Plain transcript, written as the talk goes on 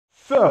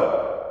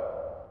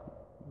So,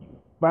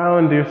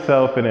 found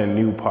yourself in a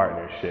new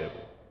partnership,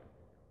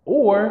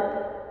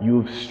 or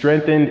you've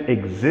strengthened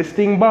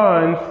existing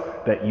bonds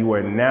that you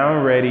are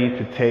now ready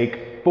to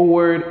take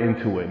forward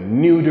into a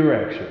new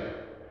direction.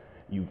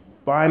 You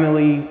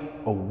finally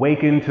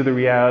awaken to the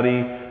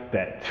reality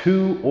that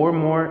two or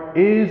more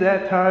is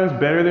at times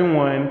better than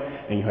one,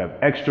 and you have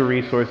extra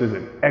resources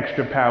and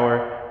extra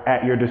power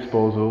at your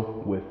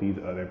disposal with these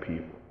other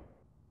people.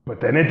 But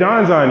then it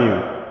dawns on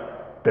you.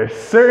 There's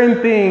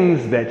certain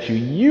things that you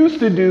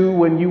used to do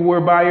when you were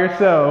by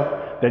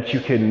yourself that you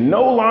can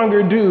no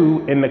longer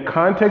do in the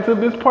context of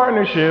this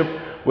partnership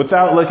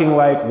without looking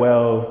like,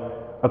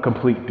 well, a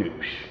complete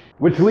douche.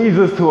 Which leads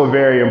us to a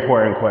very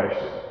important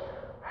question.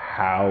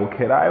 How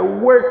can I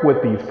work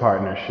with these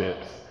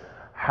partnerships?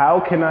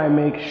 How can I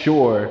make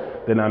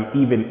sure that I'm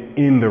even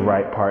in the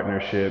right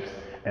partnerships?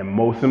 And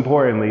most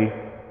importantly,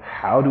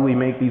 how do we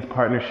make these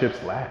partnerships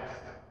last?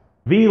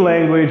 The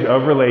language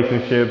of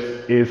relationships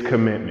is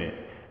commitment.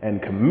 And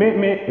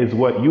commitment is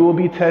what you will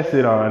be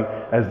tested on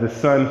as the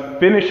sun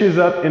finishes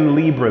up in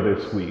Libra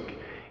this week.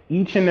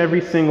 Each and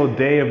every single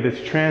day of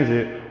this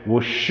transit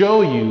will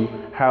show you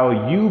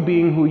how you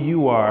being who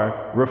you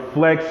are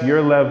reflects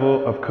your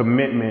level of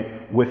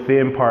commitment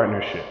within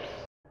partnerships.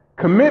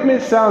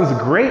 Commitment sounds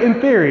great in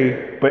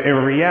theory, but in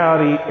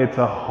reality, it's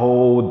a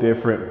whole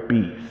different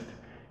beast.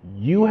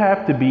 You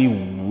have to be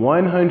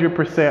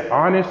 100%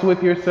 honest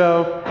with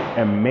yourself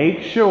and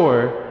make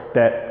sure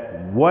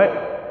that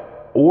what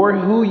or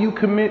who you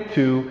commit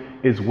to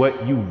is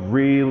what you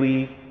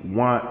really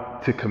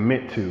want to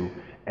commit to,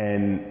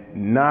 and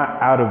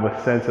not out of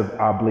a sense of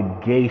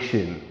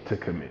obligation to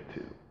commit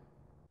to.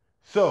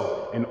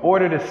 So, in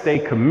order to stay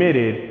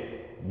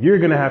committed, you're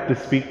gonna have to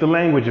speak the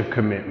language of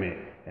commitment,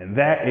 and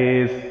that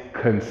is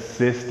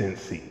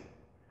consistency.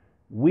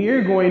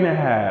 We're going to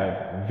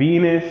have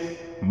Venus,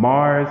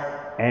 Mars,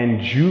 and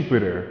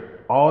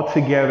Jupiter all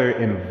together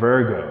in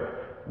Virgo.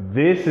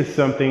 This is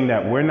something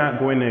that we're not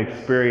going to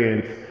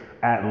experience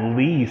at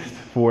least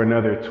for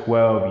another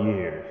 12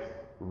 years.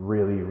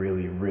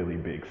 Really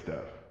big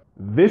stuff.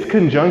 This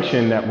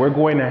conjunction that we're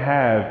going to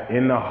have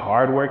in the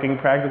hardworking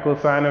practical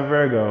sign of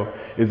Virgo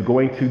is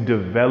going to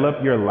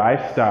develop your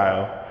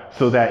lifestyle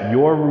so that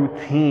your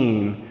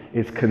routine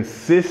is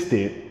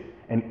consistent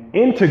and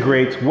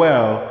integrates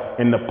well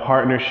in the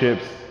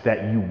partnerships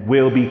that you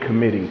will be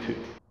committing to.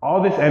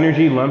 All this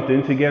energy lumped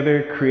in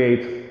together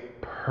creates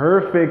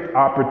perfect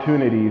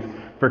opportunities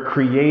for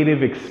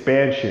creative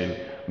expansion,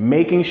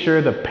 making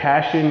sure the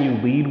passion you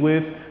lead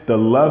with, the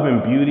love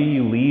and beauty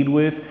you lead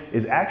with,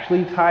 is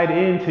actually tied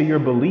into your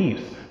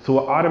beliefs. So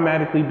it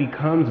automatically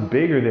becomes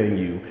bigger than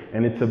you,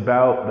 and it's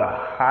about the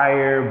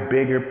higher,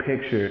 bigger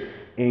picture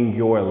in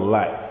your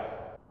life.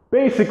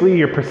 Basically,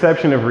 your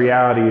perception of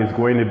reality is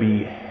going to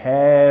be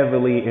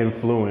heavily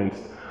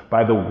influenced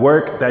by the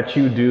work that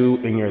you do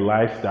in your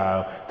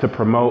lifestyle to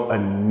promote a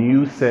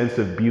new sense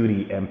of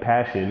beauty and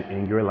passion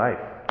in your life.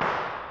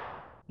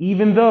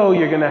 Even though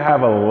you're gonna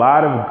have a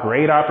lot of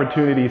great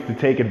opportunities to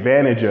take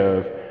advantage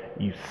of,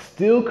 you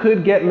still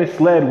could get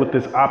misled with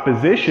this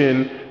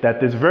opposition that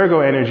this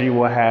Virgo energy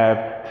will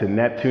have to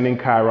Neptune and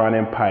Chiron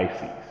and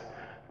Pisces.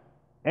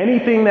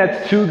 Anything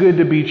that's too good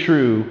to be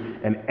true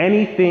and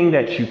anything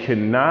that you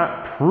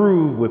cannot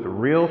prove with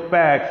real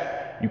facts,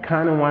 you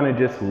kind of want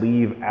to just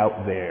leave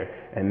out there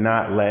and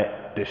not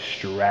let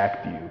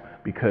distract you.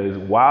 Because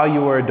while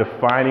you are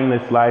defining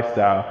this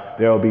lifestyle,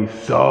 there will be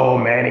so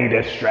many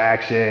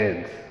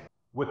distractions.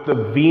 With the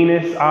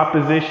Venus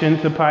opposition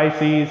to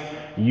Pisces,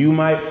 you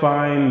might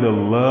find the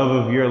love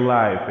of your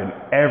life and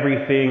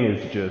everything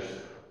is just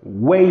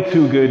way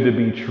too good to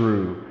be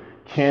true.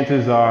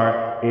 Chances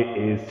are it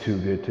is too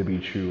good to be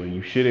true, and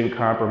you shouldn't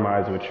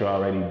compromise what you're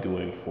already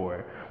doing for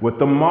it. With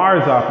the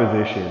Mars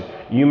opposition,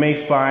 you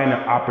may find an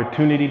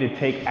opportunity to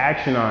take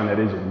action on that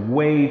is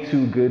way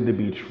too good to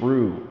be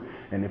true.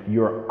 And if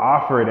you're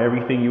offered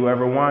everything you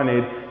ever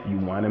wanted, you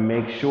want to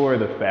make sure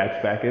the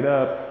facts back it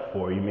up,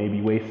 or you may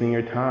be wasting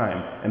your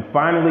time. And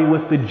finally,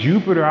 with the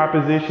Jupiter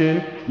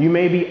opposition, you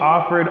may be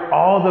offered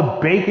all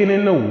the bacon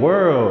in the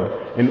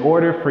world in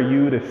order for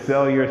you to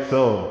sell your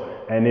soul.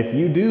 And if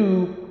you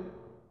do,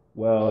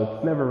 well,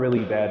 it's never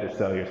really bad to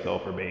sell your soul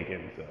for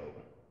bacon, so.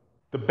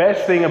 The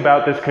best thing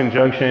about this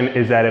conjunction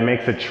is that it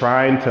makes a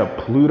trine to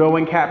Pluto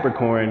and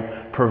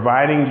Capricorn,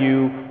 providing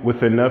you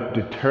with enough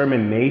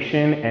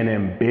determination and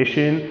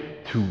ambition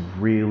to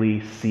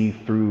really see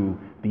through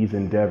these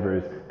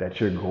endeavors that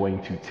you're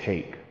going to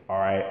take, all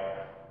right?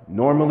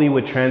 Normally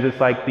with transits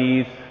like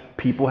these,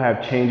 people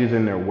have changes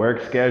in their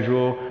work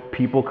schedule,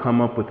 people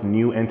come up with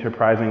new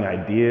enterprising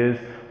ideas.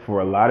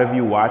 For a lot of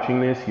you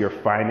watching this, your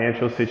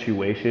financial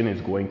situation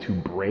is going to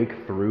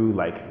break through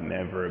like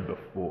never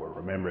before.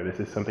 Remember,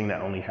 this is something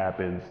that only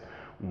happens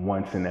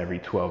once in every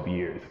 12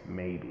 years,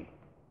 maybe.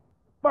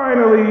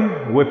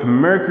 Finally, with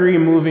Mercury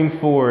moving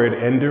forward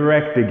and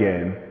direct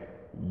again,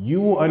 you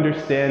will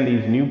understand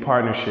these new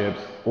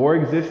partnerships or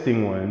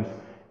existing ones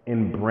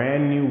in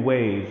brand new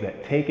ways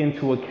that take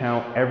into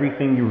account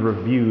everything you've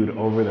reviewed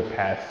over the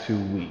past 2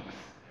 weeks.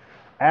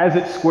 As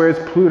it squares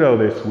Pluto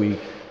this week,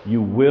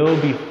 you will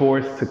be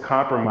forced to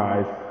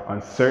compromise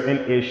on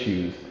certain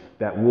issues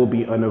that will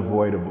be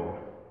unavoidable.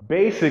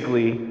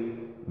 Basically,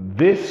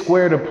 this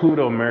square to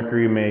Pluto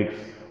Mercury makes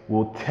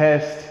will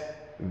test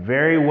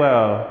very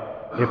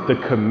well if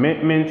the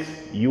commitments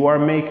you are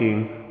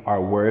making are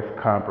worth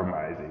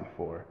compromising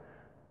for.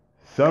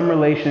 Some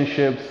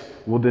relationships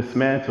will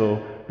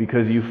dismantle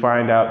because you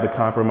find out the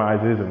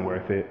compromise isn't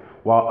worth it,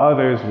 while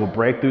others will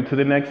break through to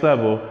the next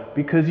level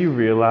because you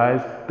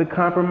realize the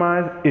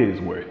compromise is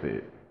worth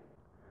it.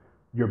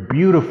 You're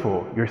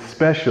beautiful, you're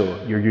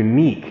special, you're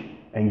unique,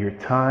 and your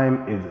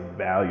time is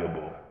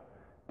valuable.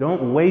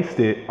 Don't waste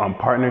it on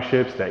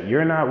partnerships that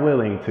you're not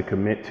willing to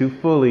commit to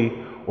fully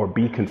or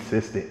be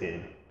consistent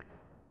in.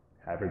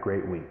 Have a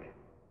great week.